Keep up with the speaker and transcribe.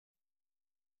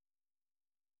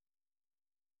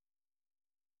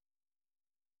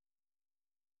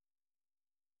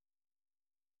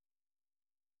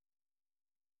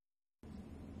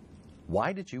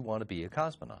Why did you want to be a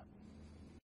cosmonaut?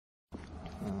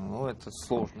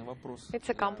 It's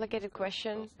a complicated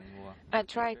question. I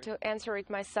tried to answer it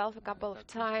myself a couple of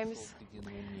times,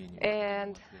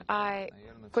 and I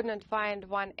could not find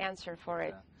one answer for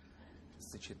it.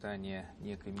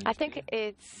 I think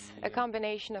it's a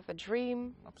combination of a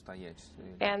dream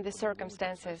and the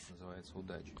circumstances,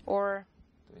 or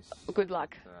good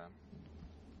luck.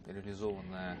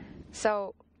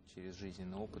 So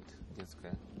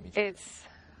it's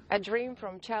a dream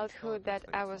from childhood that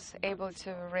I was able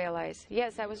to realize.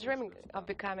 Yes, I was dreaming of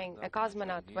becoming a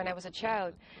cosmonaut when I was a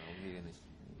child.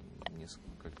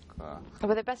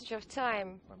 With the passage of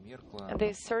time,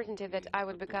 the certainty that I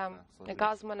would become a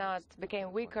cosmonaut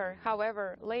became weaker.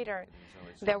 However, later,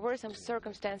 there were some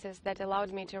circumstances that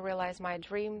allowed me to realize my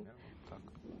dream.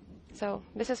 So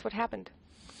this is what happened.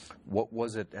 What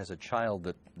was it as a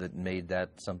child that made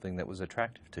that something that was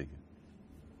attractive to you?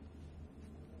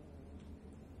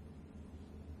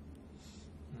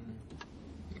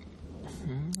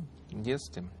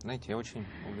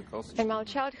 In my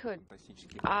childhood,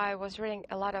 I was reading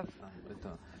a lot of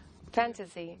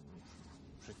fantasy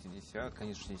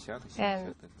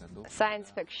and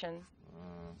science fiction.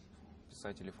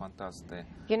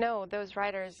 You know, those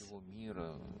writers,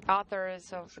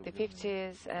 authors of the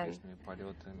 50s and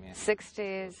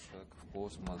 60s,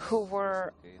 who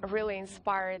were really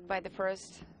inspired by the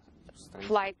first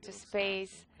flight to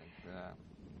space,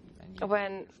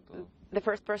 when the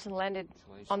first person landed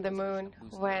on the moon,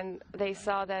 when they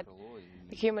saw that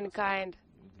humankind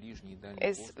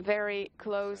is very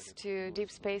close to deep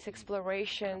space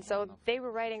exploration. So they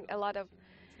were writing a lot of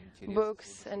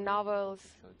books and novels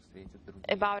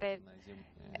about it.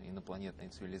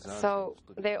 So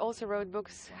they also wrote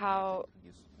books how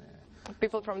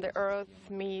people from the Earth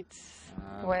meet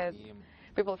with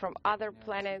people from other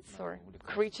planets or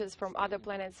creatures from other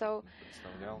planets. So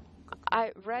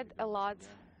I read a lot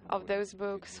of those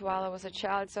books while I was a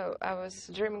child, so I was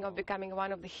dreaming of becoming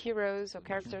one of the heroes or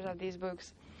characters of these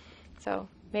books. So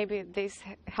maybe this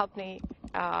helped me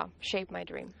shape my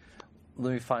dream.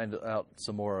 Let me find out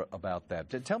some more about that.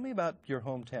 Tell me about your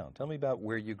hometown. Tell me about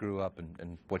where you grew up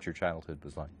and what your childhood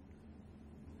was like.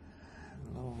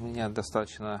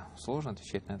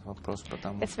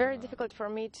 It's very difficult for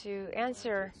me to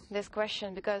answer this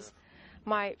question because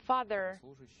my father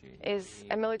is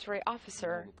a military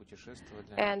officer,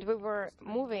 and we were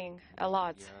moving a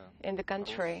lot in the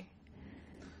country.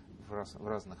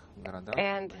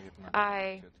 And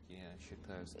I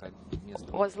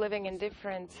was living in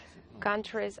different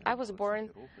countries. I was born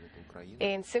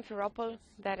in Simferopol,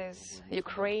 that is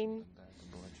Ukraine.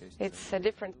 It's a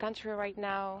different country right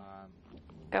now.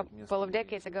 A couple of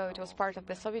decades ago, it was part of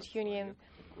the Soviet Union.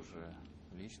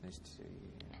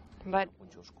 But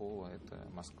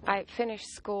I finished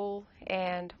school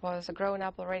and was a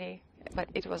grown-up already, but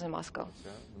it was in Moscow.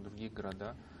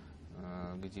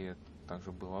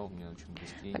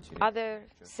 But other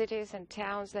cities and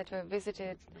towns that we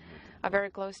visited are very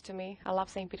close to me. I love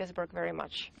St. Petersburg very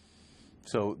much.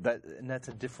 So that's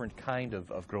a different kind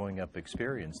of growing up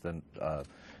experience than a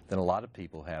lot of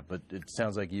people have. But it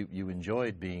sounds like you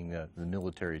enjoyed being the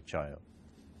military child.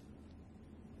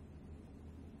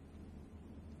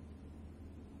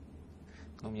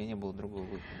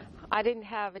 I didn't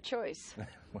have a choice.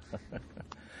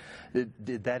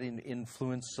 Did that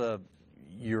influence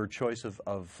your choice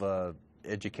of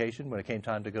education when it came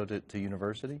time to go to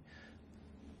university?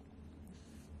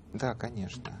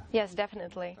 Yes,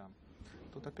 definitely.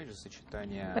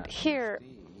 But here,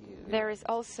 there is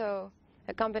also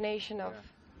a combination of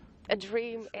a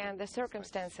dream and the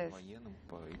circumstances.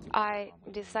 I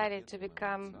decided to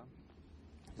become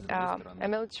a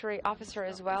military officer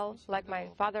as well, like my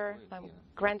father, my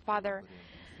grandfather.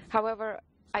 However,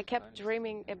 I kept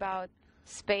dreaming about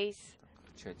space,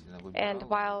 and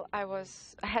while I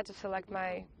had to select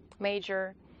my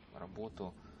major,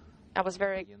 I was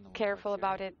very careful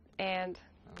about it, and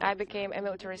I became a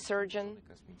military surgeon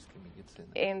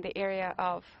in the area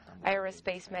of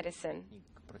aerospace medicine.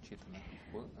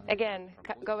 Again,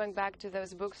 going back to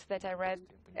those books that I read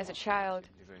as a child,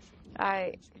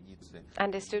 I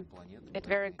understood it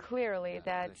very clearly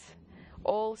that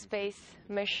all space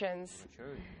missions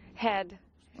had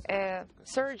a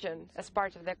surgeon as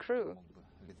part of their crew.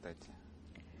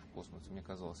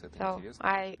 So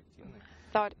I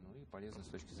thought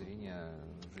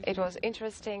it was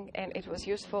interesting and it was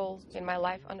useful in my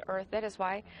life on Earth. That is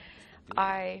why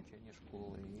I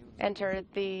entered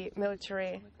the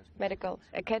military medical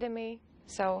academy.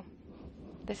 So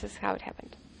this is how it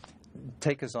happened.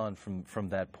 Take us on from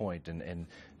that point, and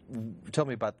tell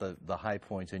me about the high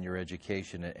points in your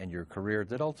education and your career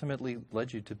that ultimately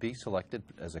led you to be selected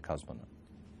as a cosmonaut.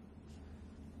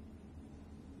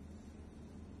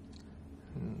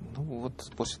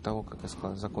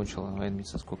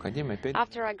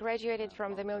 After I graduated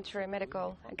from the military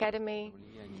medical academy,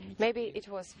 maybe it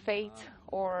was fate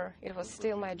or it was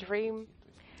still my dream.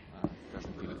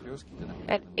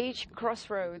 At each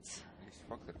crossroads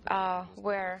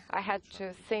where I had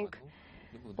to think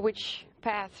which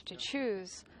path to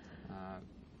choose,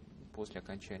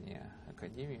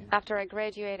 after I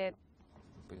graduated,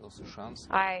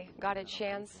 I got a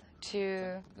chance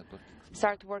to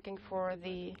start working for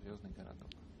the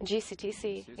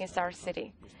GCTC in Star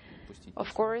City.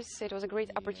 Of course, it was a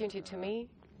great opportunity to me.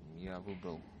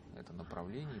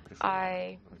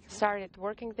 I started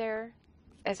working there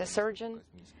as a surgeon,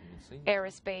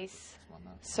 aerospace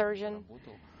surgeon.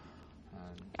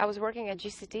 I was working at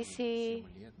GCTC,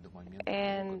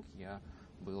 and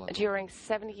during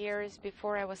 7 years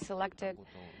before I was selected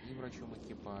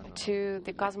to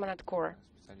the Cosmonaut Corps.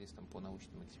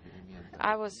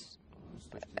 I was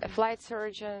a flight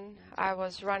surgeon, I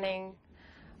was running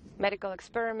medical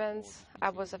experiments, I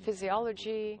was a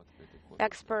physiology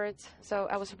expert, so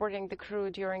I was supporting the crew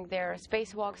during their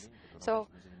spacewalks. So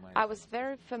I was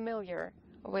very familiar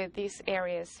with these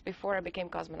areas before I became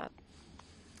cosmonaut.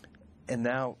 And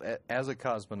now, as a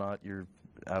cosmonaut, you're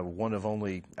one of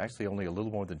only a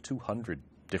little more than 200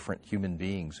 different human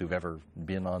beings who've ever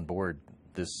been on board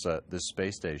this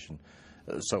space station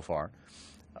so far.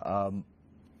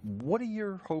 What are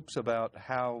your hopes about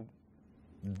how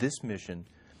this mission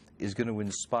is going to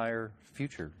inspire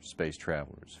future space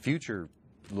travelers, future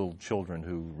little children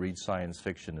who read science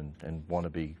fiction and want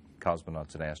to be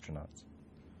cosmonauts and astronauts?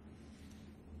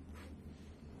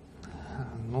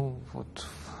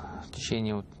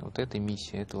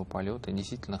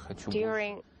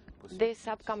 During this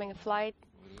upcoming flight,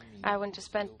 I want to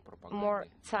spend more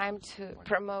time to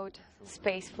promote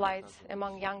space flights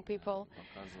among young people.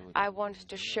 I want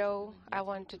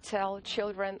to tell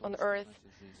children on Earth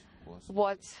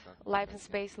what life in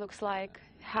space looks like,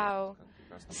 how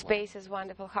space is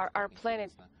wonderful, how our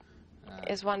planet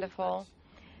is wonderful,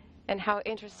 and how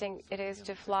interesting it is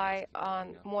to fly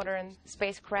on modern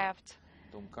spacecraft,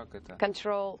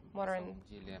 control modern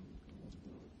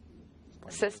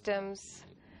systems,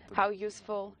 how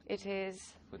useful it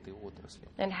is,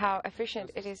 and how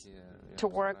efficient it is to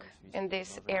work in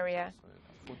this area.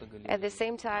 At the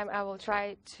same time, I will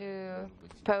try to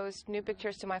post new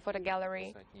pictures to my photo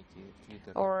gallery,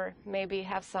 or maybe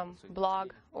have some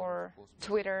blog or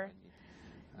Twitter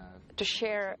to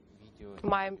share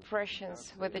my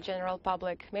impressions with the general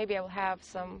public. Maybe I will have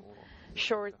some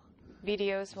short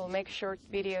videos, we'll make short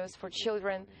videos for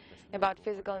children about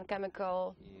physical and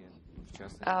chemical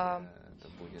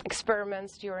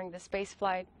experiments during the space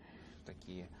flight.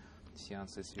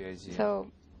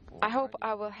 So I hope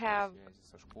I will have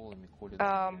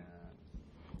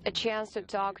a chance to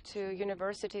talk to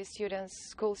university students,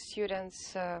 school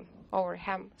students over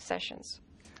ham sessions.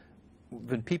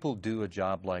 When people do a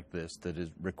job like this that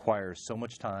requires so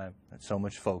much time and so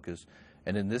much focus,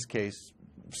 and in this case,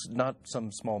 not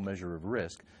some small measure of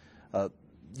risk,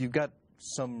 you've got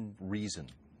some reason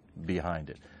behind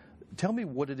it. Tell me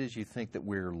what it is you think that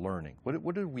we're learning.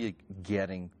 What are we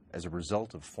getting as a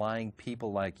result of flying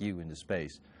people like you into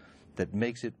space that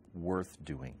makes it worth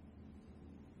doing?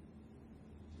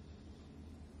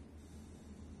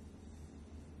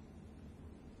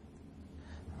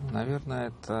 I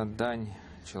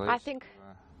think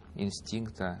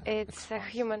it's a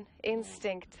human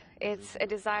instinct. It's a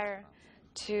desire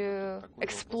to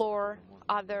explore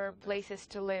other places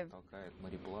to live.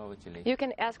 You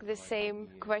can ask the same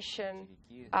question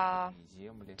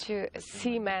to a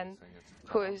seaman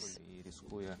who is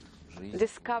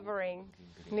discovering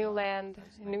new land,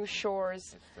 new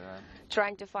shores,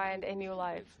 trying to find a new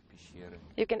life.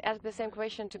 You can ask the same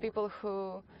question to people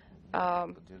who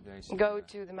go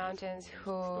to the mountains,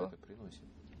 who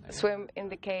swim in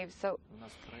the caves. So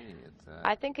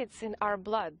I think it's in our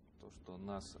blood.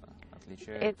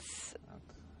 It's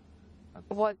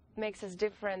what makes us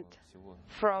different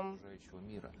from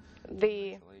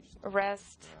the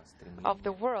rest of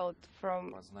the world,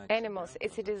 from animals.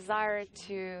 It's a desire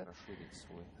to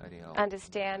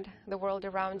understand the world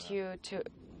around you, to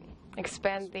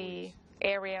expand the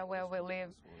area where we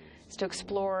live, to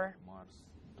explore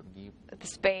the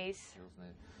space,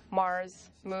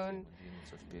 Mars, Moon,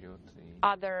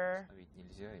 other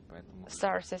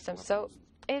star systems. So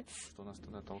it's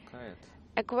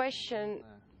a question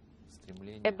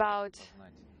about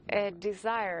a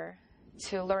desire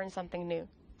to learn something new.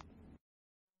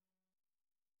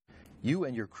 You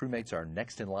and your crewmates are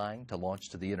next in line to launch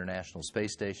to the International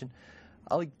Space Station.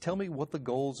 Oleg, tell me what the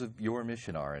goals of your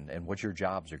mission are and what your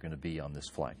jobs are going to be on this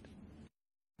flight.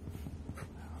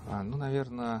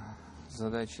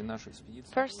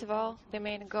 First of all, the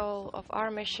main goal of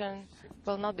our mission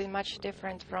will not be much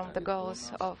different from the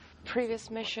goals of previous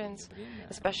missions,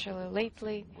 especially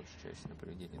lately.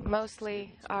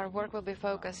 Mostly, our work will be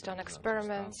focused on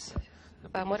experiments,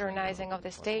 modernizing of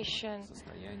the station,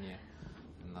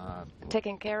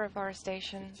 taking care of our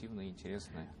station,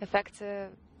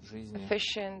 effective,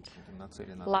 efficient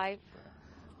life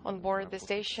on board the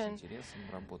station.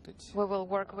 We will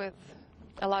work with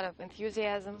a lot of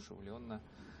enthusiasm.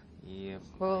 We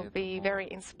will be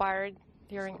very inspired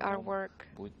during our work,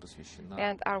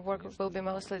 and our work will be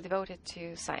mostly devoted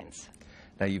to science.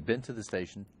 Now, you've been to the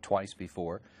station twice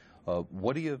before.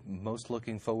 What are you most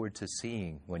looking forward to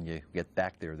seeing when you get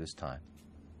back there this time?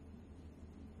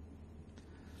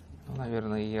 I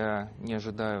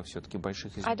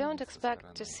don't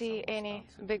expect to see any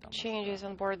big changes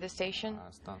on board the station.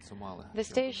 The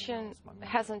station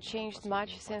hasn't changed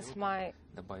much since my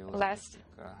last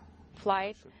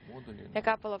flight. A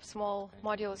couple of small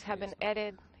modules have been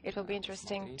added. It will be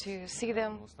interesting to see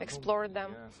them, explore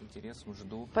them.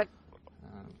 But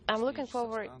I'm looking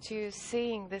forward to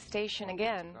seeing the station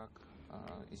again,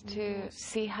 to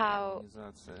see how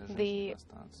the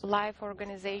life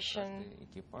organization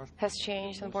has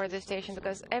changed on board the station,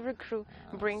 because every crew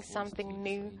brings something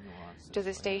new to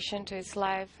the station, to its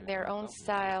life, their own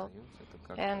style,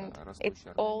 and it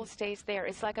all stays there.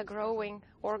 It's like a growing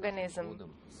organism.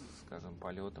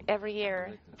 Every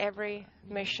year, every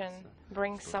mission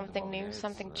brings something new,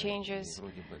 something changes.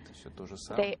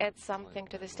 They add something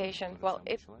to the station. Well,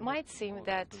 it might seem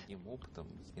that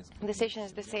the station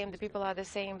is the same, the people are the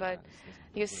same, but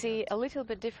you see a little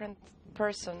bit different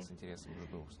person.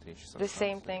 The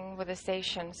same thing with the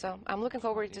station. So I'm looking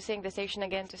forward to seeing the station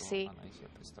again to see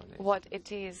what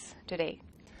it is today.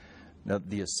 Now,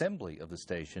 the assembly of the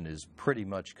station is pretty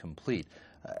much complete.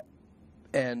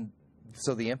 And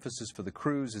so the emphasis for the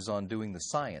crews is on doing the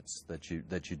science that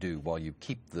you do while you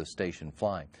keep the station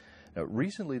flying. Now,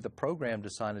 recently, the program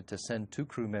decided to send 2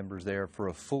 crew members there for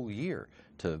a full year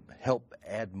to help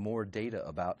add more data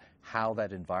about how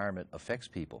that environment affects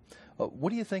people. What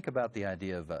do you think about the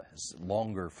idea of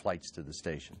longer flights to the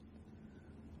station?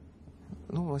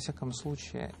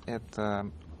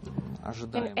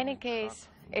 In any case,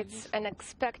 it's an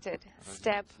expected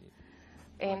step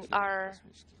in our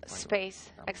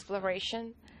space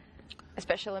exploration,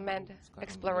 especially manned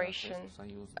exploration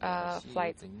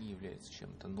flights.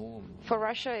 For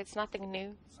Russia, it's nothing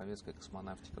new.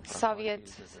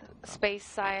 Soviet space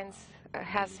science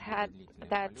has had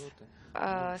that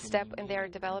step in their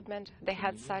development. They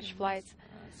had such flights.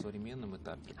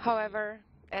 However,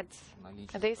 at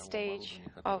this stage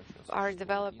of our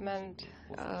development,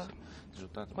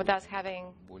 with us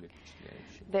having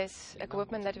this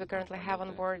equipment that we currently have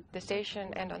on board the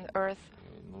station and on Earth,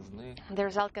 the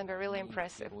result can be really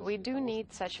impressive. We do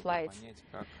need such flights.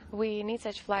 We need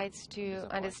such flights to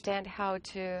understand how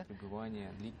to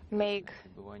make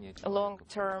a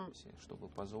long-term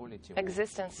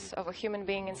existence of a human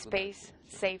being in space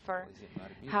safer,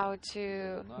 how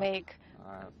to make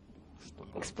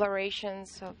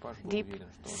explorations of deep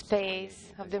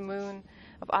space, of the moon,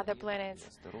 of other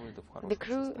planets. The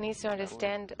crew needs to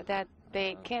understand that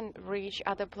they can reach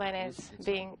other planets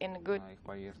being in good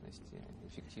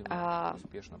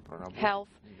health,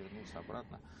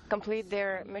 complete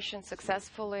their mission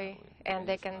successfully, and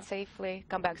they can safely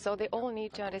come back. So they all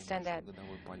need to understand that.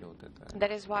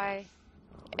 That is why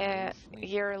a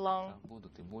year-long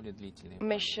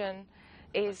mission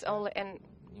is only an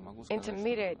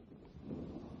intermediate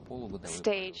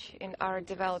stage in our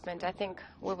development. I think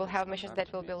we will have missions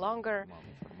that will be longer.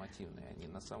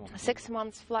 6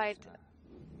 months flight,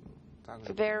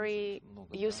 very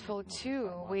useful too.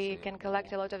 We can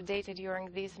collect a lot of data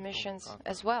during these missions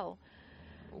as well.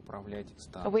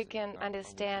 We can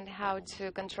understand how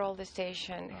to control the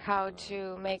station, how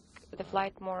to make the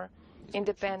flight more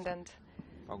independent,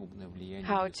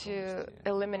 how to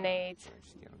eliminate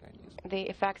the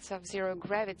effects of zero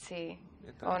gravity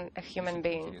on a human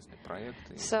being.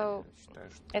 So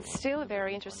it's still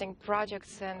very interesting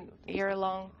projects, and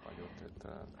year-long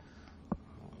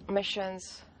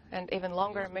missions and even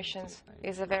longer missions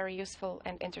is a very useful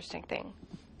and interesting thing.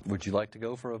 Would you like to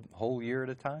go for a whole year at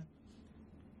a time?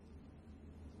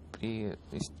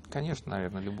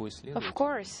 Of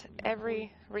course,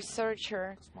 every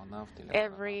researcher,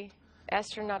 every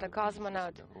astronaut and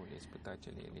cosmonaut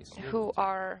who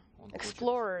are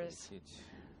explorers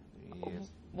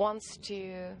wants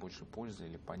to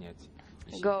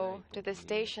go to the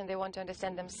station, they want to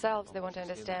understand themselves, they want to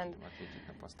understand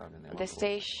the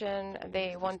station,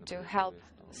 they want to help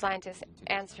scientists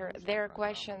answer their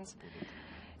questions.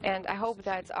 And I hope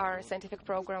that our scientific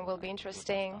program will be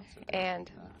interesting,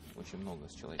 and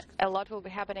a lot will be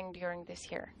happening during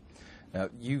this year. Now,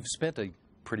 you've spent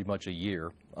pretty much a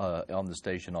year on the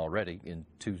station already in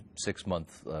 2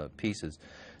 6-month pieces,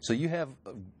 so you have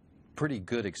a pretty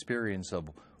good experience of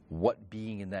what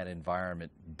being in that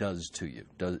environment does to you,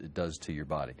 does to your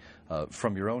body,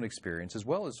 from your own experience as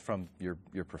well as from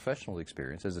your professional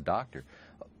experience as a doctor.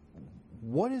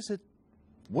 What is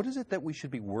it that we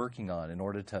should be working on in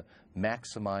order to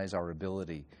maximize our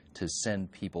ability to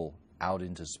send people out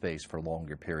into space for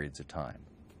longer periods of time?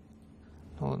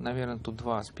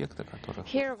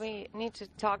 Here we need to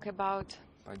talk about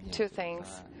two things.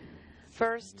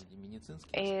 First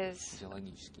is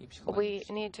we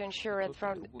need to ensure it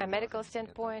from a medical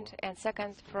standpoint, and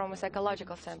second, from a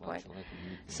psychological standpoint.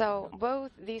 So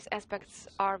both these aspects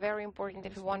are very important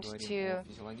if we want to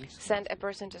send a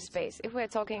person to space. If we're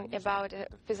talking about a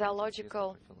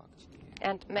physiological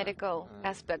and medical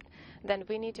aspect, then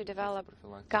we need to develop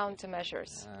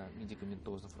countermeasures.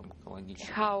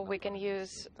 How we can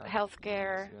use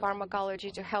healthcare, pharmacology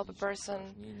to help a person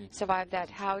survive that,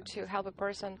 how to help a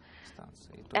person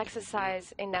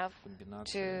exercise enough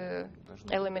to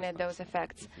eliminate those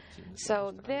effects.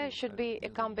 So there should be a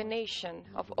combination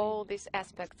of all these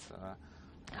aspects.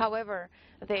 However,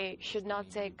 they should not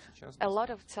take a lot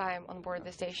of time on board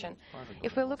the station.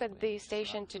 If we look at the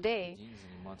station today,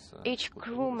 each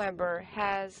crew member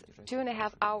has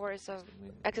 2.5 hours of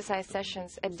exercise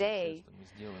sessions a day.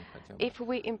 If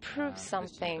we improve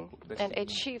something and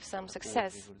achieve some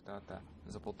success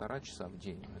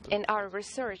in our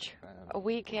research,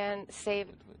 we can save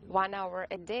 1 hour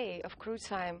a day of crew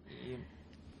time.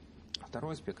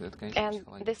 And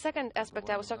the second aspect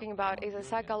I was talking about is a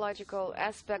psychological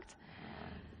aspect.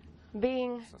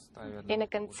 Being in a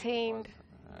contained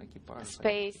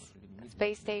space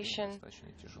station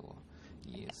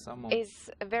is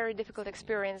a very difficult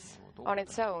experience on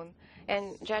its own.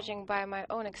 And judging by my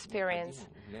own experience,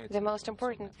 the most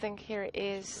important thing here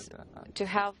is to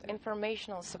have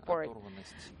informational support.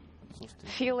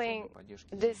 Feeling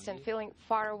distant, feeling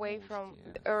far away from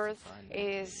the Earth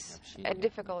is a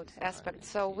difficult aspect.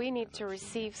 So we need to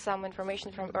receive some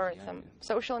information from Earth.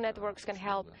 Social networks can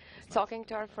help. Talking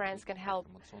to our friends can help.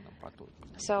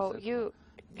 So you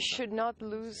should not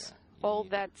lose all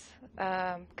that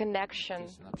connection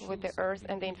with the Earth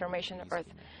and the information of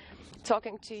Earth.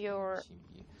 Talking to your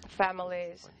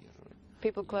families,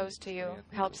 people close to you,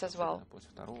 helps as well.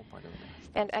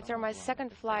 And after my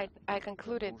second flight, I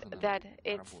concluded that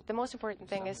the most important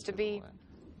thing is to be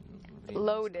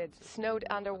loaded, snowed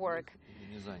under work.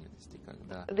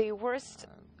 The worst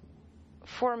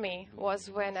for me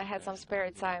was when I had some spare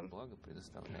time.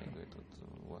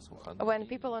 When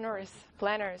people on Earth,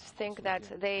 planners, think that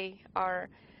they are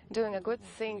doing a good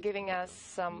thing, giving us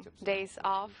some days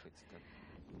off,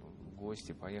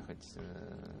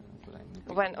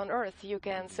 when on Earth you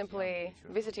can simply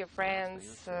visit your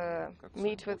friends,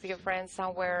 meet with your friends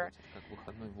somewhere.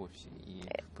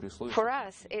 For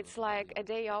us, it's like a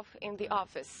day off in the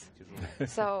office.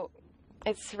 So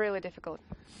it's really difficult.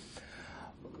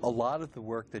 A lot of the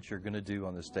work that you're going to do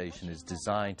on the station is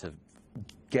designed to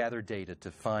gather data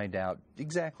to find out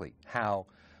exactly how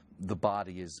the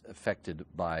body is affected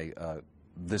by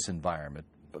this environment,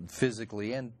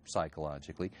 physically and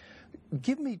psychologically.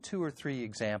 Give me 2 or 3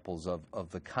 examples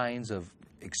of the kinds of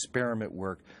experiment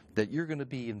work that you're going to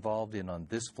be involved in on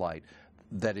this flight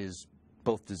that is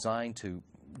both designed to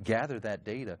gather that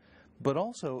data, but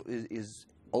also is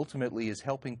ultimately is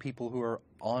helping people who are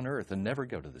on Earth and never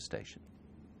go to the station.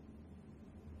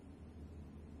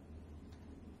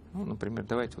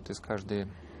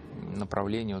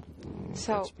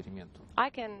 So I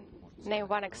can name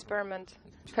one experiment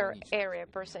per area,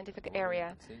 per scientific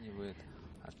area.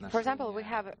 For example, we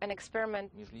have an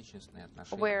experiment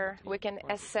where we can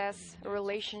assess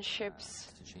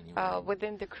relationships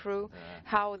within the crew,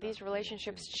 how these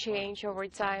relationships change over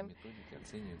time.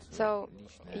 So,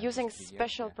 using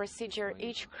special procedure,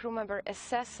 each crew member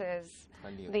assesses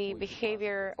the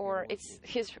behavior or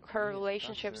her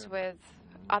relationships with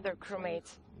other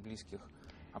crewmates.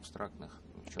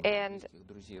 And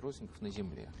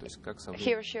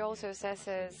he or she also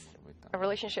assesses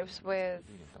relationships with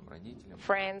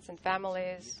friends and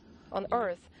families on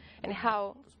Earth and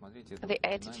how the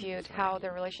attitude, how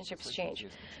the relationships change.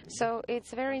 So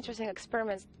it's a very interesting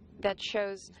experiment that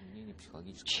shows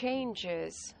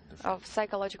changes of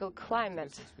psychological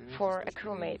climate for a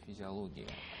crewmate.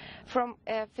 From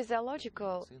a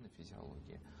physiological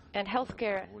and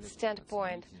healthcare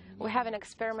standpoint, we have an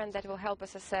experiment that will help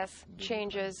us assess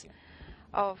changes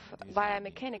of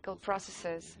biomechanical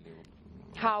processes,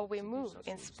 how we move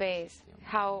in space,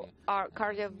 how our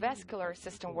cardiovascular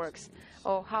system works,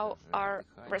 or how our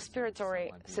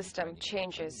respiratory system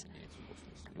changes.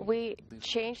 We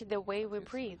change the way we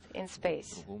breathe in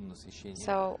space.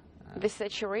 So the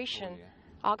saturation,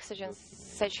 oxygen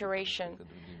saturation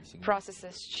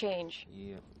processes change.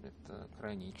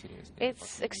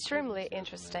 It's extremely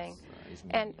interesting.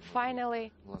 And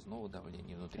finally,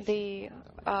 the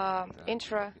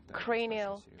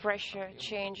intracranial pressure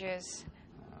changes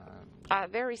are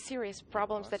very serious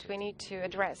problems that we need to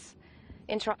address.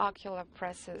 Intraocular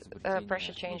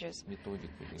pressure changes.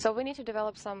 So we need to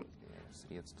develop some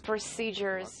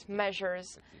procedures,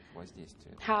 measures,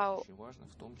 how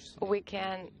we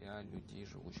can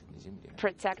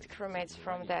protect crewmates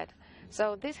from that.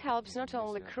 So this helps not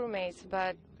only crewmates,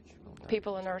 but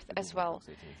people on Earth as well.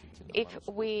 If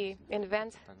we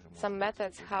invent some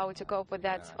methods how to cope with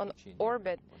that on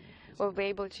orbit, we'll be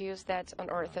able to use that on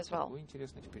Earth as well.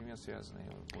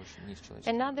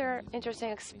 Another interesting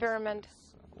experiment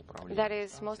that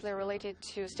is mostly related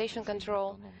to station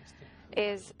control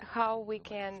is how we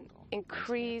can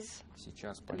increase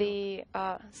the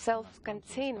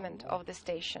self-containment of the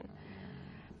station.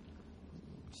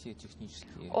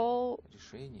 All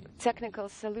technical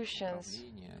solutions,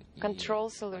 control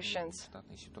solutions,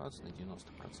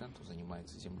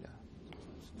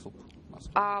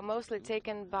 are mostly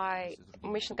taken by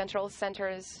mission control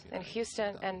centers in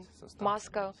Houston and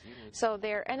Moscow. So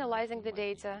they're analyzing the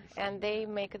data and they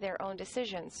make their own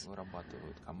decisions.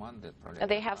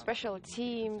 They have special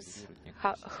teams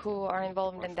who are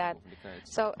involved in that.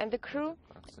 So, and the crew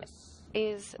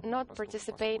is not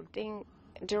participating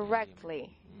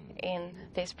directly in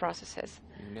these processes.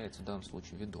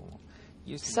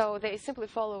 So they simply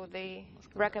follow the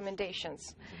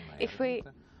recommendations. If we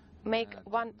make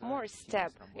one more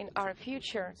step in our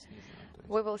future,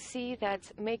 we will see that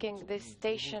making this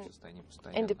station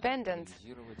independent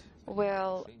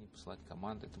will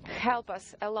help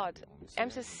us a lot.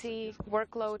 MCC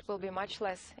workload will be much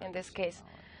less in this case.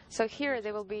 So here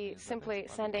they will be simply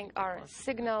sending our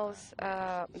signals,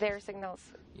 their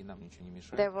signals.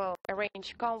 They will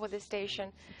arrange comm with the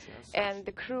station, and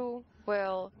the crew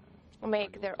will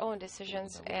make their own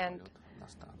decisions and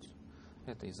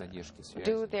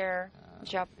do their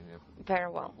job very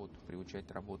well.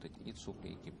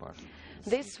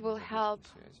 This will help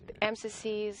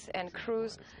MCCs and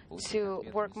crews to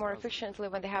work more efficiently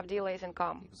when they have delays in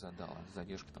comm.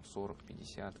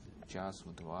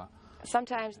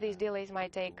 Sometimes these delays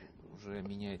might take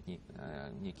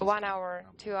 1 hour,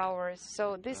 2 hours,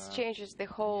 so this changes the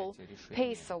whole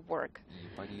pace of work.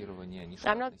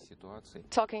 I'm not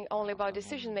talking only about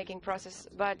decision-making process,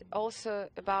 but also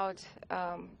about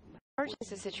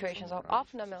emergency situations or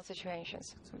off-nominal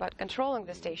situations, about controlling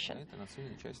the station.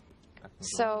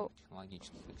 So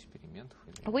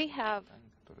we have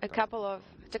a couple of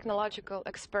technological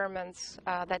experiments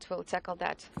that will tackle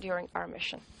that during our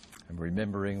mission. I'm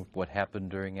remembering what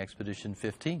happened during Expedition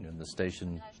 15 when the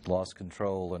station lost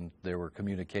control and there were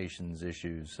communications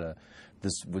issues.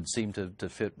 This would seem to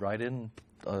fit right in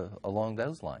along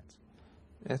those lines.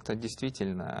 It's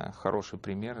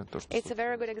a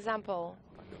very good example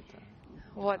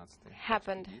what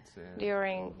happened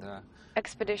during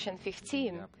Expedition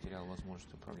 15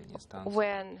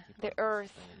 when the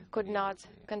Earth could not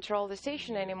control the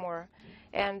station anymore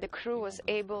and the crew was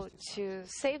able to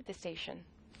save the station.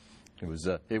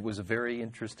 It was a very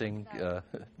interesting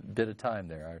bit of time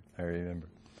there, I remember.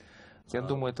 I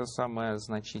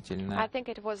think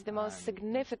it was the most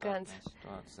significant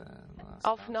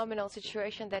off-nominal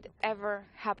situation that ever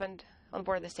happened on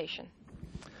board the station.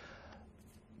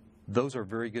 Those are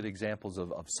very good examples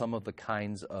of some of the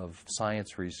kinds of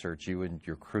science research you and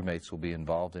your crewmates will be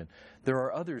involved in. There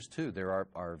are others, too. There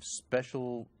are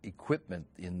special equipment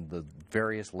in the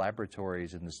various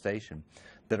laboratories in the station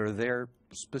that are there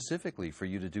specifically for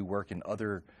you to do work in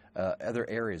other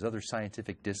areas, other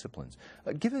scientific disciplines.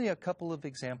 Give me a couple of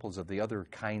examples of the other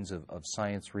kinds of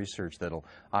science research that will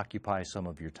occupy some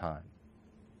of your time.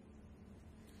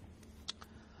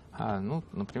 For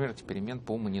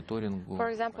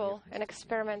example, an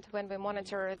experiment when we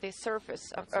monitor the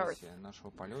surface of Earth.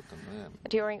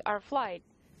 During our flight,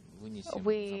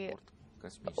 we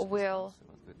will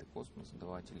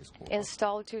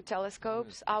install 2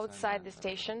 telescopes outside the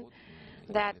station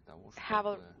that have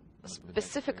a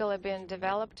specifically been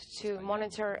developed to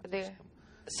monitor the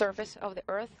surface of the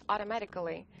Earth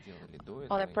automatically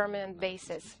on a permanent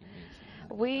basis.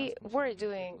 We were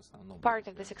doing part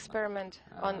of this experiment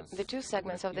on the two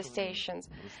segments of the stations,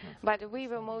 but we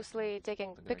were mostly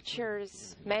taking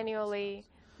pictures manually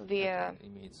via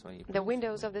the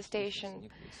windows of the station.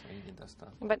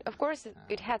 But of course,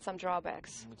 it had some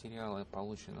drawbacks.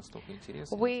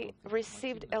 We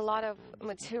received a lot of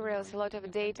materials, a lot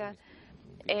of data,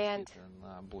 and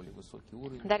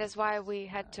that is why we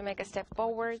had to make a step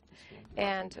forward,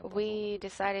 and we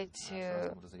decided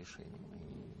to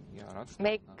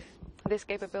make this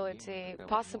capability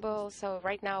possible. So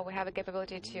right now we have a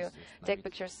capability to take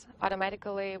pictures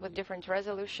automatically with different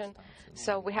resolution.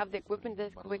 So we have the equipment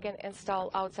that we can install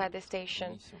outside the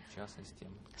station.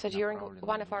 So during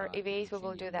one of our EVAs we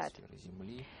will do that.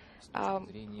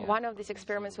 One of these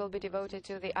experiments will be devoted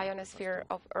to the ionosphere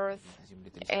of Earth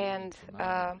and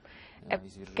a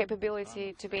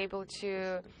capability to be able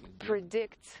to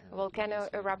predict volcano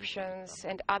eruptions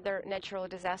and other natural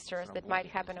disasters that might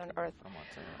happen on Earth.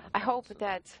 I hope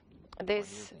that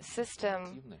this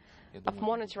system of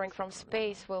monitoring from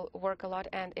space will work a lot,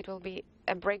 and it will be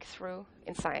a breakthrough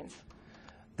in science.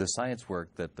 The science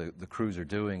work that the crews are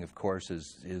doing, of course,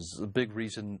 is a big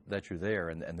reason that you're there,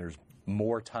 and there's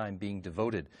more time being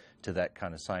devoted to that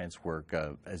kind of science work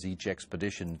as each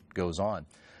expedition goes on.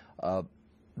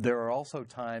 There are also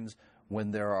times when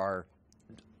there are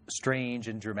strange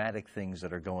and dramatic things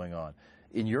that are going on.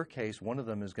 In your case, one of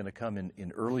them is going to come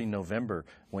in early November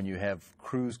when you have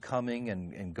crews coming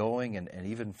and going, and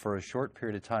even for a short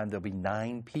period of time, there'll be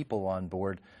 9 people on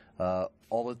board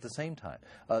all at the same time.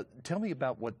 Tell me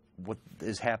about what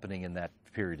is happening in that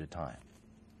period of time.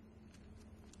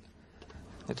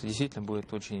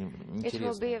 It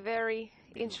will be a very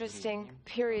interesting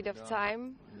period of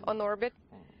time on orbit.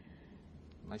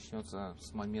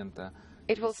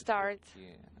 It will start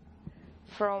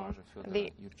from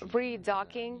the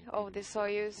redocking of the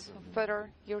Soyuz Fedor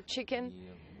Yurchikhin,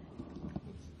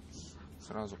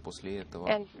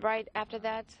 and right after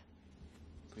that,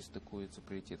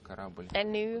 a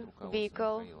new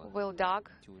vehicle will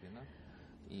dock.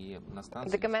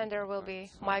 The commander will be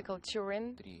Michael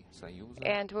Turin,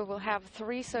 and we will have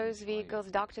 3 Soyuz vehicles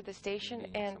docked at the station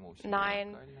and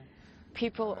 9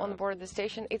 people on board the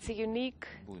station. It's a unique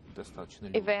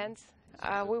event.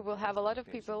 We will have a lot of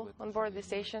people on board the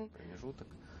station,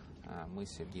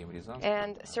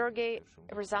 and Sergei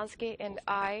Ryazanskiy and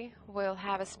I will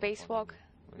have a spacewalk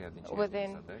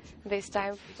within this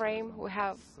time frame.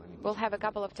 We'll have a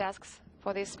couple of tasks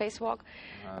for this spacewalk,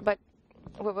 but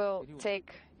we will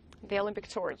take the Olympic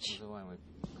torch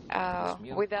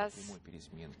with us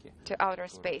to outer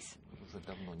space.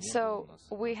 So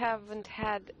we haven't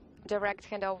had direct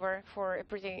handover for a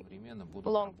pretty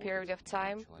long period of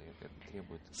time.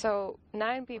 So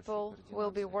 9 people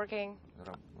will be working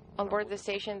on board the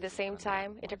station at the same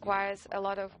time. It requires a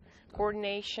lot of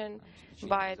coordination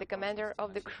by the commander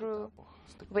of the crew.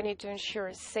 We need to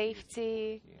ensure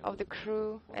safety of the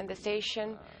crew and the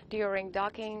station during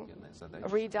docking,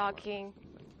 redocking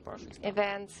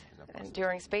events, and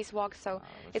during spacewalks. So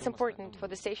it's important for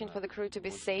the station, for the crew to be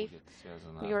safe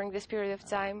during this period of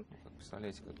time.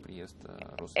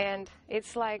 And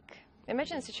it's like,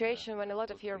 imagine a situation when a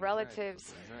lot of your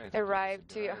relatives arrive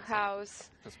to your house.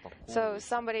 So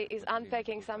somebody is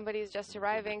unpacking, somebody is just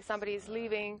arriving, somebody is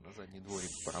leaving,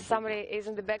 somebody is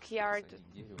in the backyard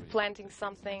planting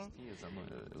something.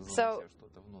 So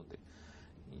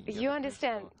you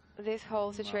understand this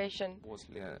whole situation.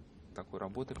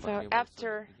 So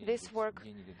after this work,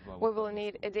 we will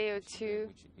need a day or 2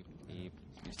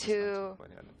 to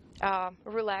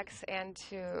relax and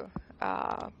to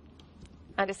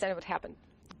understand what happened.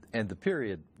 And the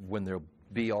period when there'll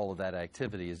be all of that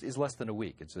activity is less than a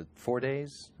week. It's 4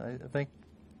 days, I think?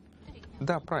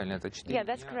 Yeah,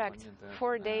 that's correct.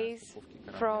 4 days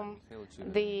from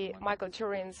the Michael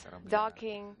Turin's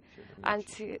docking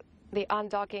until the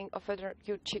undocking of Fedor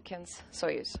Yurchikhin's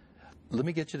Soyuz. Let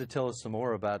me get you to tell us some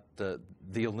more about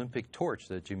the Olympic torch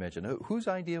that you mentioned. Whose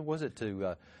idea was it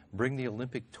to bring the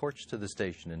Olympic torch to the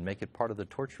station and make it part of the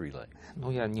torch relay?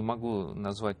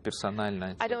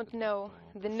 I don't know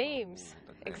the names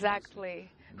exactly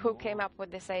who came up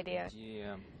with this idea.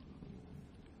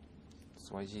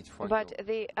 But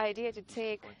the idea to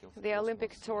take the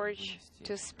Olympic torch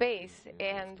to space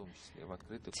and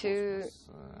to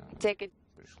take it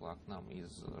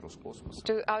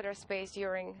to outer space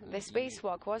during the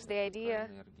spacewalk was the idea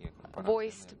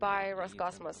voiced by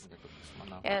Roscosmos.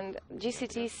 And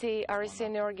GCTC, RSC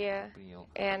Energia,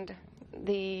 and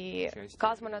the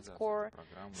Cosmonaut Corps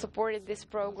supported this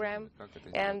program,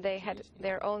 and they had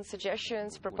their own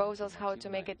suggestions, proposals how to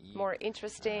make it more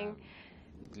interesting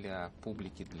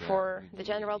for the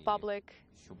general public.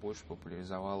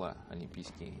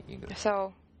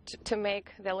 So to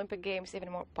make the Olympic Games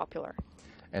even more popular.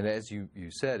 And as you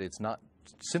said, it's not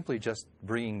simply just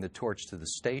bringing the torch to the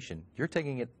station. You're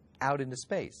taking it out into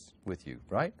space with you,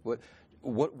 right?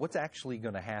 What's actually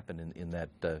going to happen in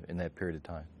that period of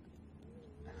time?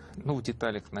 Ну, в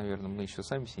деталях, наверное, мы еще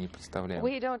сами себе не представляем.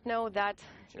 We don't know that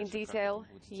in detail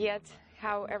yet,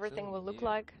 how everything will look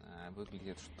like.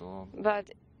 Выглядит, что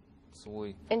But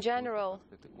свой in general,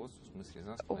 космос мы с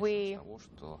Рязанским we, начнем с того,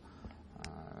 что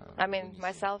I mean,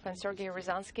 myself and Sergei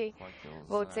Ryazanskiy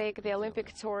will take the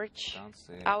Olympic torch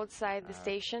outside the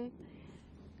station.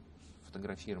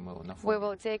 фотографируем его на We фоне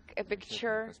will take a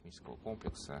picture космического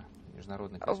комплекса,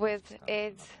 международный with космический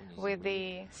it, with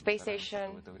the space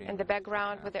station in the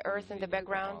background, with the Earth in the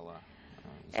background,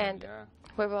 and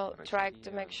we will try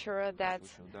to make sure that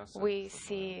we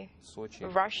see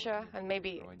Russia and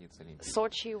maybe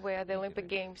Sochi, where the Olympic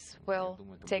Games will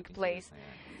take place.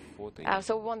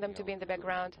 So we want them to be in the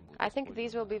background. I think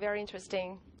these will be very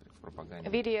interesting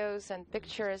videos and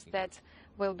pictures that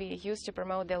will be used to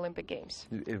promote the Olympic Games.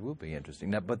 It will be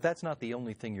interesting. Now, but that's not the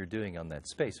only thing you're doing on that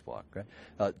spacewalk, right?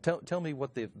 Tell me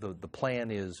what the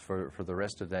plan is for the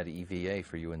rest of that EVA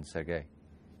for you and Sergei.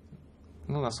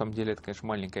 Ну, на самом деле, это, конечно,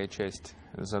 маленькая часть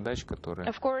задач, которые...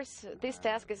 Of course, this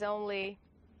task is only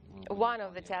one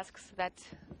of the tasks that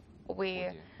we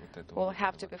will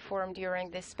have to perform during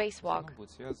this spacewalk.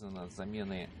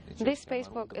 This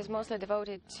spacewalk is mostly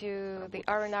devoted to the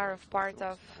R&R of part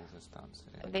of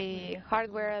the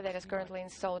hardware that is currently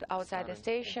installed outside the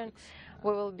station.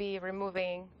 We will be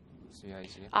removing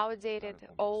outdated,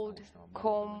 old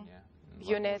COM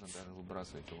units.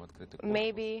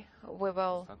 Maybe we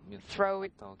will throw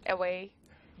it away,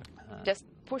 just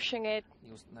pushing it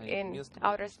in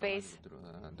outer space,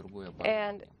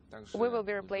 and we will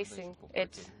be replacing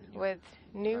it with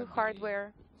new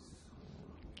hardware.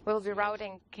 We'll be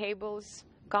routing cables,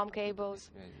 COM cables,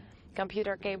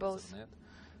 computer cables,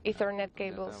 Ethernet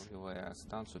cables,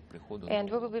 and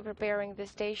we will be preparing the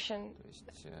station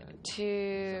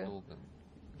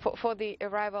for the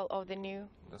arrival of the new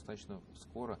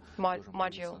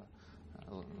module.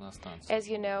 As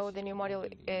you know, the new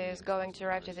module is going to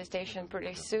arrive to the station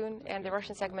pretty soon, and the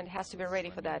Russian segment has to be ready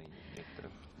for that.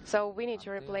 So we need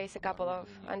to replace a couple of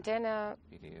antenna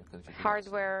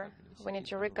hardware. We need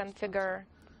to reconfigure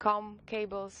COM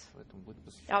cables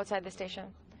outside the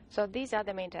station. So these are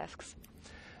the main tasks.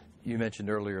 You mentioned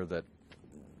earlier that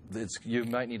you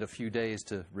might need a few days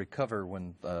to recover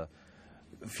when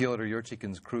Fyodor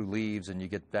Yurchikin's crew leaves and you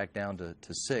get back down to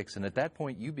 6. And at that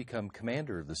point, you become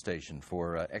commander of the station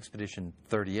for Expedition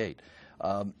 38.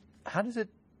 How does it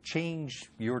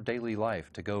change your daily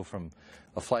life to go from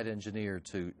a flight engineer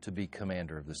to be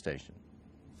commander of the station?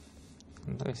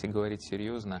 Ну, если говорить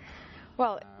серьезно,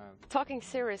 well, talking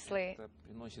seriously, это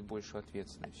приносит большую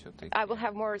ответственность все-таки. I will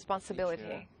have more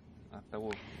responsibility. От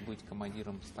того, быть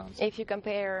командиром станции, if you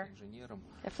compare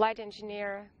a flight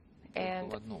engineer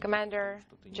and commander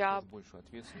job,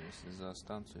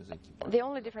 the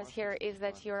only difference here is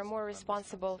that you are more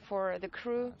responsible for the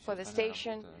crew, for the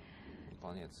station,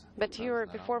 but you are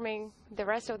performing the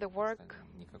rest of the work,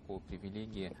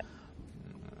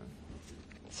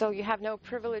 so you have no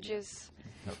privileges.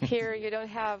 Here you don't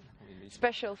have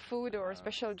special food or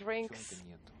special drinks.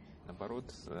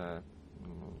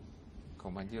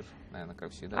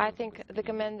 I think the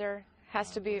commander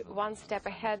has to be one step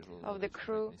ahead of the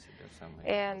crew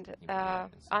and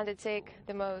undertake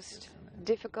the most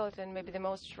difficult and maybe the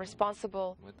most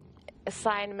responsible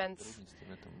assignments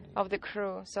of the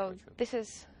crew. So this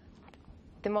is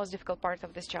the most difficult part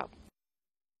of this job.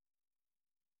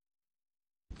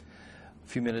 A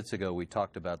few minutes ago, we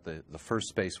talked about the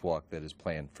first spacewalk that is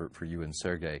planned for you and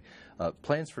Sergei.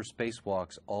 Plans for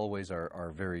spacewalks always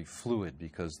are very fluid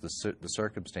because the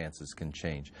circumstances can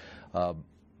change.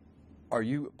 Are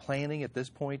you planning at this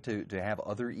point to have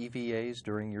other EVAs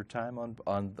during your time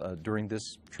during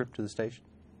this trip to the station?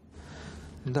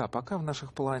 Да, пока в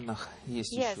наших планах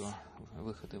есть Yes. еще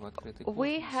выходы в открытый космос.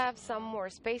 We have some more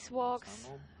spacewalks.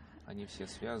 Они все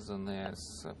связаны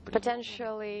с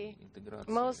Potentially,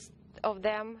 most of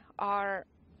them are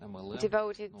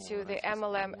devoted to the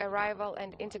MLM arrival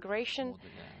and integration.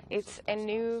 It's a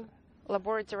new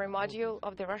laboratory module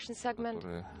of the Russian segment.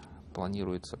 который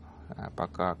планируется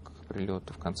пока к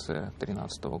прилету в конце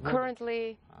 2013 года.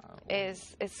 Currently,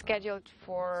 is scheduled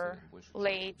for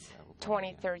late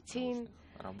 2013.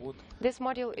 This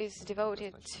module is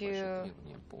devoted to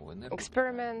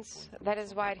experiments. That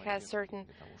is why it has certain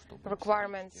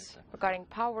requirements regarding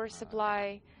power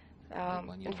supply,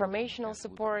 informational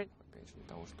support.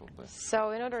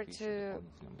 So in order to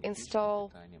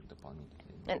install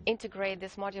and integrate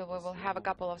this module, we will have a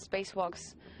couple of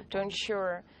spacewalks to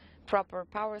ensure proper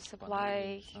power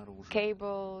supply,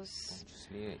 cables.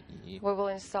 We will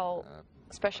install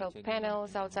special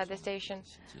panels outside the station.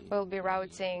 We'll be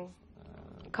routing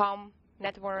COM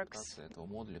networks.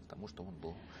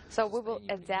 So we will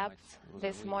adapt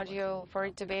this module for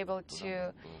it to be able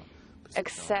to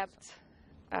accept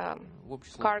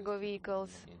cargo vehicles.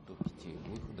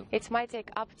 It might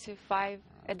take up to 5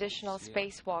 additional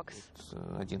spacewalks.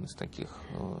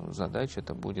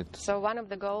 So one of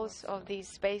the goals of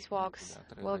these spacewalks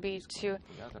will be to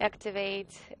activate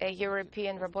a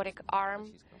European robotic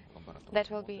arm that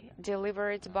will be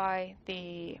delivered by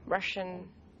the Russian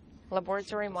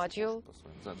laboratory module.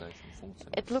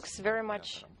 It looks very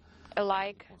much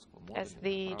alike as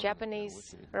the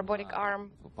Japanese robotic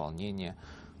arm,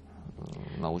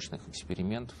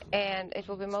 and it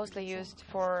will be mostly used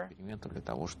for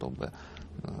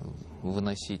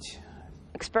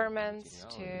experiments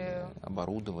to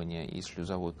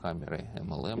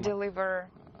deliver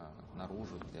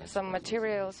some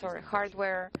materials or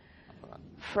hardware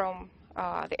from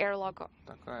the airlock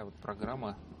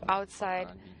outside.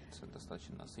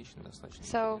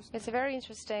 So it's a very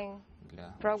interesting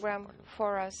program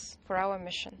for us, for our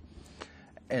mission.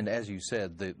 And as you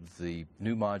said, the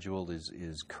new module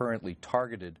is currently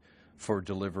targeted for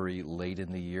delivery late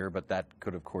in the year, but that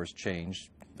could, of course, change.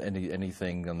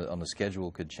 Anything on the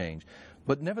schedule could change.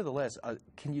 But nevertheless,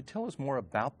 can you tell us more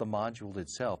about the module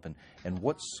itself and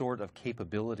what sort of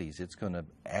capabilities it's going to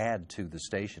add to the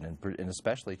station, and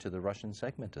especially to the Russian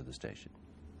segment of the station?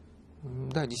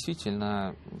 Yes,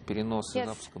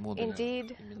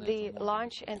 indeed, the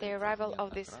launch and the arrival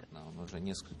of this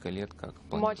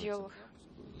module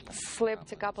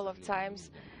slipped a couple of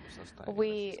times.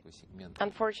 We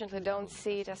unfortunately don't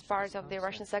see it as part of the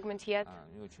Russian segment yet.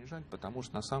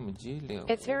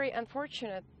 It's very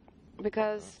unfortunate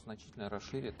because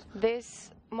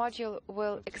this module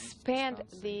will expand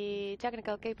the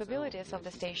technical capabilities of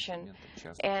the station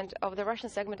and of the Russian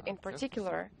segment in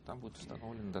particular.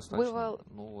 We will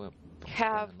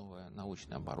have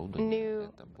new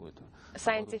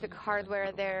scientific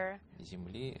hardware there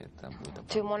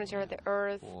to monitor the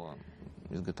Earth,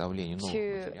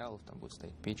 to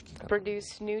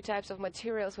produce new types of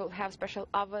materials. We'll have special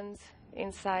ovens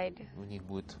inside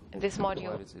this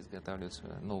module.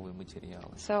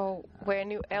 So where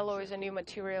new alloys and new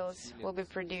materials will be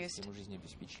produced.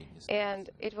 And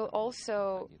it will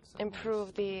also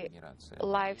improve the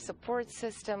life support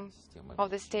system of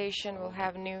the station. We'll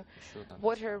have new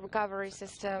water recovery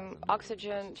system,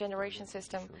 oxygen generation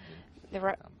system.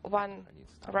 One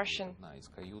Russian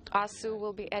ASU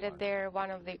will be added there. One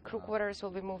of the crew quarters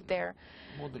will be moved there.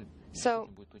 So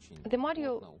the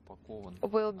module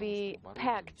will be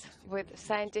packed with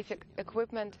scientific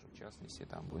equipment.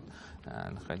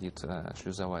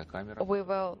 We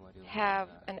will have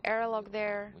an airlock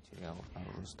there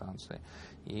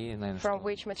from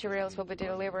which materials will be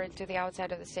delivered to the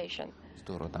outside of the station.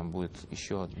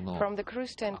 From the crew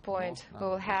standpoint, we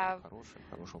will have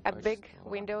a big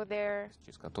window there,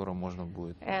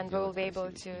 and we will be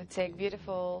able to take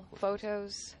beautiful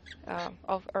photos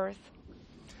of Earth.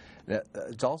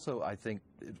 It's also, I think,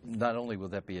 not only will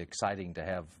that be exciting to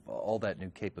have all that new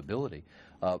capability,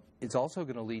 it's also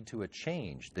going to lead to a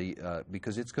change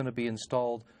because it's going to be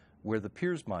installed where the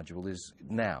Pirs module is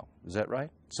now. Is that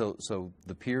right? So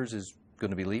the Pirs is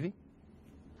going to be leaving?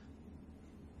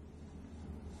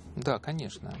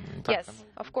 Yes,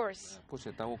 of course.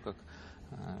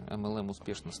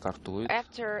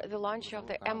 After the launch of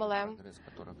the MLM,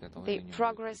 the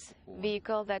Progress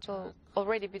vehicle that will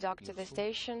already be docked to the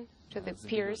station, to the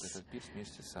Pirs,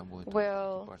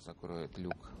 will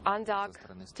undock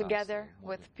together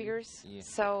with Pirs.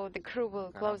 So the crew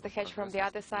will close the hatch from the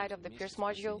other side of the Pirs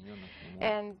module,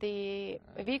 and the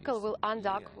vehicle will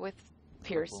undock with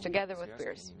Pirs, together with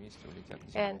Pirs.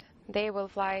 And they will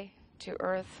fly to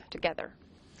Earth together.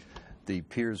 The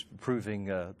Pirs proving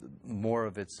more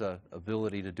of its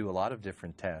ability to do a lot of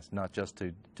different tasks, not just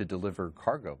to deliver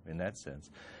cargo in that sense.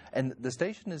 And the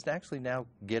station is actually now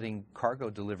getting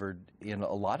cargo delivered in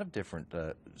a lot of different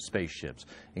spaceships,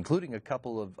 including a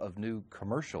couple of new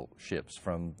commercial ships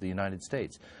from the United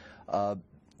States.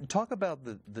 Talk about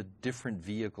the different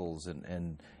vehicles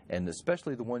and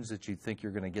especially the ones that you think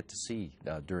you're going to get to see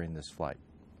during this flight.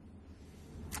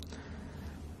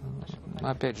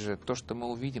 Опять же, то, что мы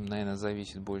увидим, наверное,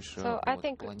 зависит больше от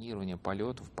планирования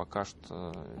полетов. Пока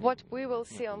что what we will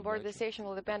see on board the station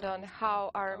will depend on how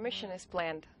our mission is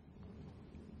planned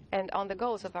and on the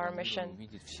goals of our mission.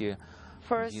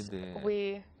 First,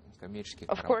 we,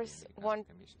 of course, want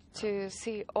to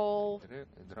see all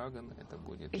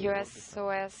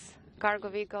USOS cargo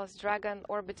vehicles, Dragon,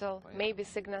 Orbital, maybe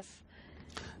Cygnus.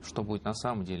 Что будет на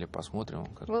самом деле, посмотрим.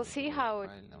 We'll see how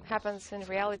it happens in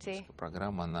reality.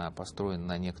 Программа, она построена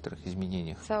на некоторых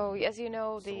изменениях. So, as you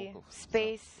know, the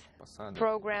space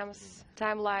programs,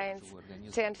 timelines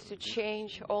tend to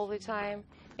change all the time.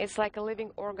 It's like a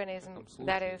living organism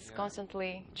that is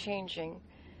constantly changing.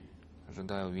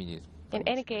 Ожидаю увидеть. In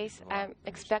any case, I'm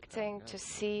expecting to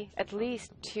see at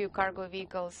least 2 cargo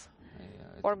vehicles,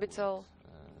 Orbital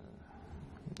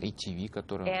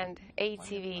and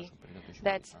ATV,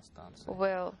 that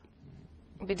will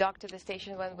be docked to the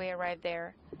station when we arrive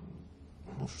there.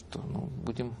 Ну что,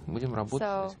 будем работать,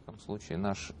 во всяком случае.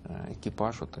 Наш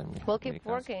экипаж, вот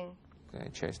американская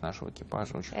часть нашего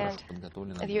экипажа очень хорошо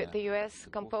подготовлена. The US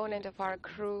component of our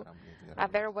crew are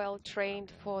very well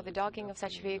trained for the docking of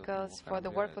such vehicles, for the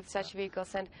work with such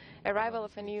vehicles, and arrival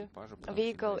of a new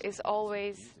vehicle is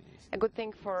always a good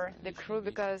thing for the crew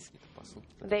because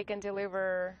they can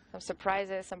deliver some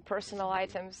surprises, some personal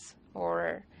items,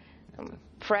 or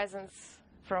presents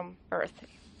from Earth.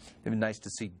 It'd be nice to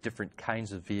see different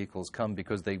kinds of vehicles come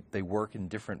because they work in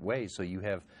different ways, so you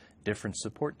have different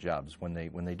support jobs when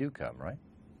they do come, right?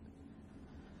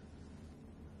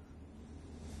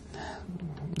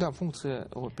 Да, функции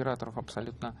у операторов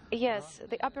абсолютно. Yes,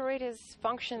 the operators'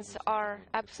 functions are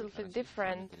absolutely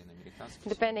different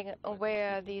depending on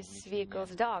where these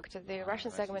vehicles dock, to the Russian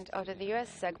segment or to the US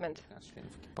segment,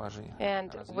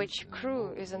 and which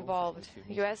crew is involved,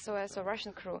 USOS or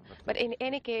Russian crew. But in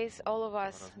any case, all of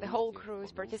us, the whole crew,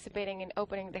 is participating in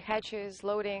opening the hatches,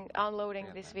 loading, unloading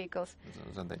these vehicles.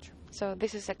 So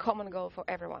this is a common goal for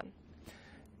everyone.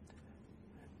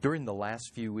 During the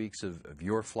last few weeks of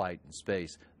your flight in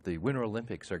space, the Winter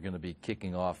Olympics are going to be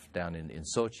kicking off down in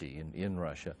Sochi in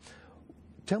Russia.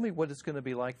 Tell me what it's going to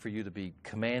be like for you to be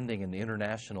commanding an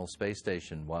international space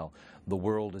station while the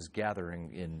world is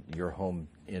gathering in your home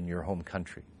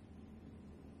country.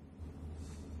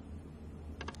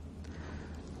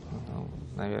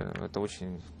 Наверное, это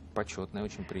очень почетно и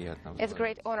очень приятно. It's a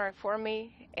great honor for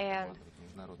me, and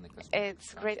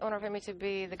it's a great honor for me to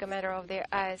be the commander of the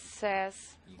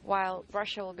ISS while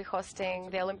Russia will be hosting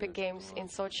the Olympic Games in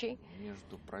Sochi.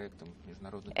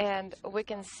 And we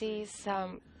can see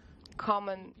some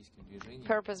common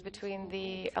purpose between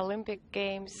the Olympic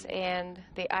Games and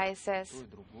the ISS.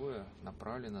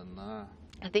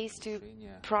 These 2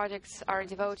 projects are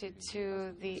devoted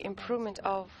to the improvement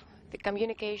of the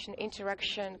communication,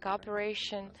 interaction,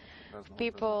 cooperation of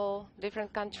people,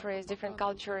 different countries, different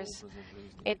cultures.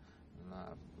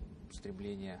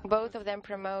 Both of them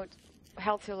promote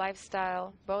healthy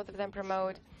lifestyle. Both of them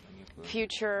promote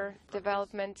future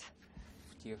development,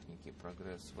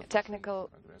 technical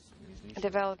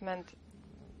development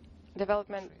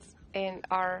in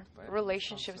our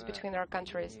relationships between our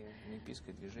countries.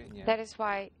 That is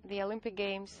why the Olympic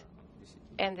Games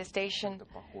and the station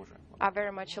are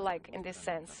very much alike in this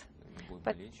sense.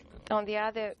 But on the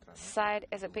other side,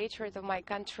 as a patriot of my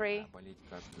country,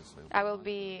 I will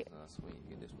be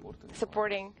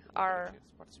supporting our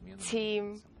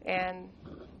team and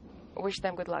wish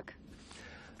them good luck.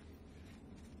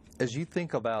 As you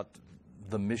think about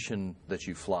the mission that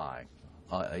you fly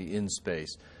in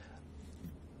space,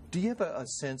 do you have a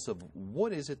sense of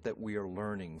what is it that we are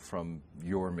learning from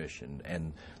your mission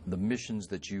and the missions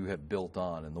that you have built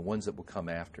on and the ones that will come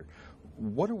after?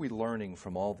 What are we learning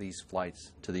from all these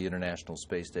flights to the International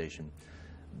Space Station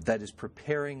that is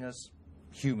preparing us,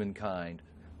 humankind,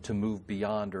 to move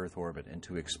beyond Earth orbit and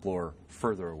to explore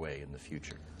further away in the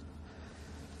future?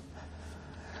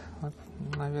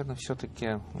 Наверное,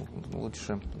 все-таки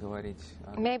лучше говорить.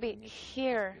 Maybe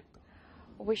here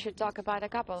we should talk about a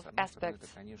couple of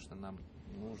aspects.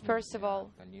 First of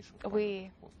all, we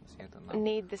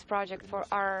need this project for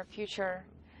our future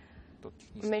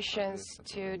missions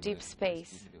to deep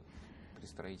space.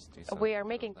 We are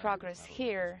making progress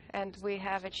here, and we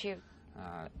have achieved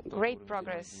great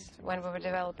progress when we were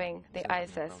developing the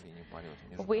ISS.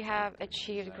 We have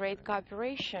achieved great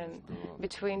cooperation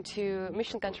between 2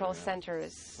 mission control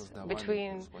centers,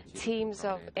 between teams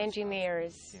of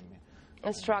engineers,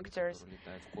 instructors,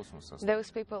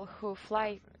 those people who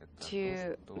fly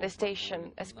to the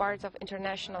station as part of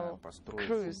international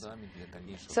crews.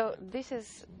 So this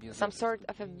is some sort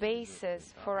of a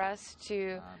basis for us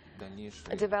to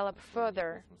develop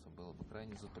further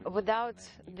without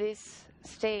this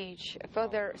stage,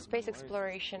 further space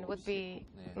exploration would be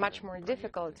much more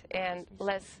difficult and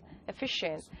less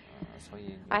efficient.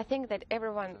 I think that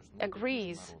everyone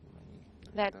agrees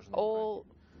that all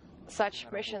such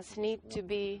missions need to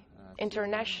be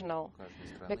international,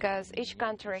 because each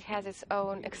country has its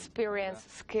own experience,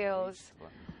 skills,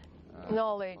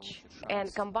 knowledge,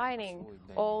 and combining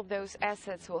all those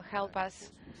assets will help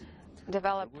us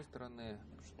develop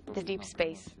the deep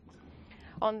space.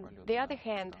 On the other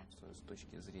hand,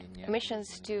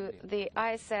 missions to the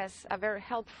ISS are very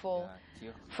helpful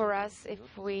for us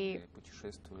if we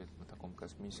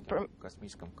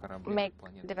make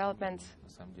developments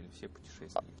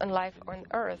on life on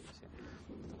Earth.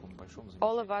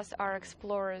 All of us are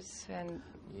explorers, and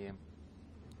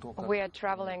we are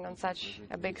traveling on such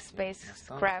a big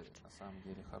spacecraft,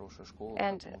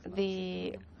 and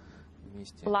the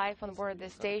life on board the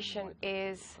station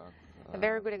is a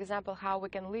very good example how we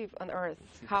can live on Earth,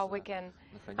 how we can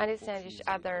understand each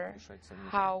other,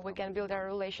 how we can build our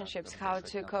relationships, how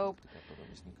to cope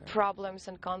problems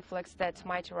and conflicts that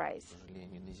might arise.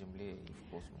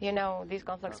 You know, these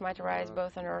conflicts might arise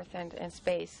both on Earth and in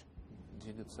space.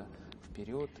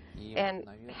 And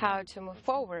how to move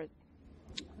forward.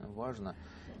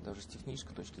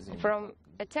 From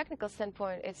a technical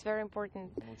standpoint, it's very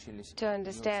important to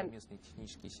understand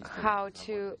how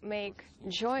to make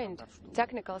joint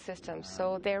technical systems.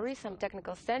 So there is some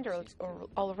technical standards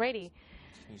already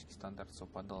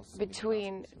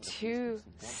between two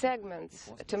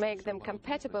segments to make them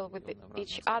compatible with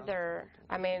each other.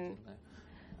 I mean,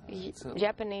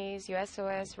 Japanese,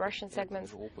 USOS, Russian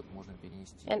segments.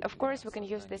 And of course, we can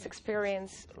use this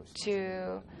experience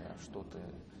to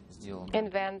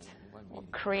invent or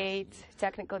create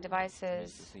technical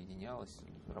devices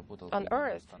on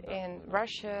Earth, in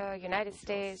Russia, United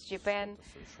States, Japan.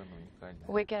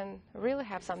 We can really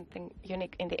have something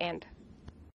unique in the end.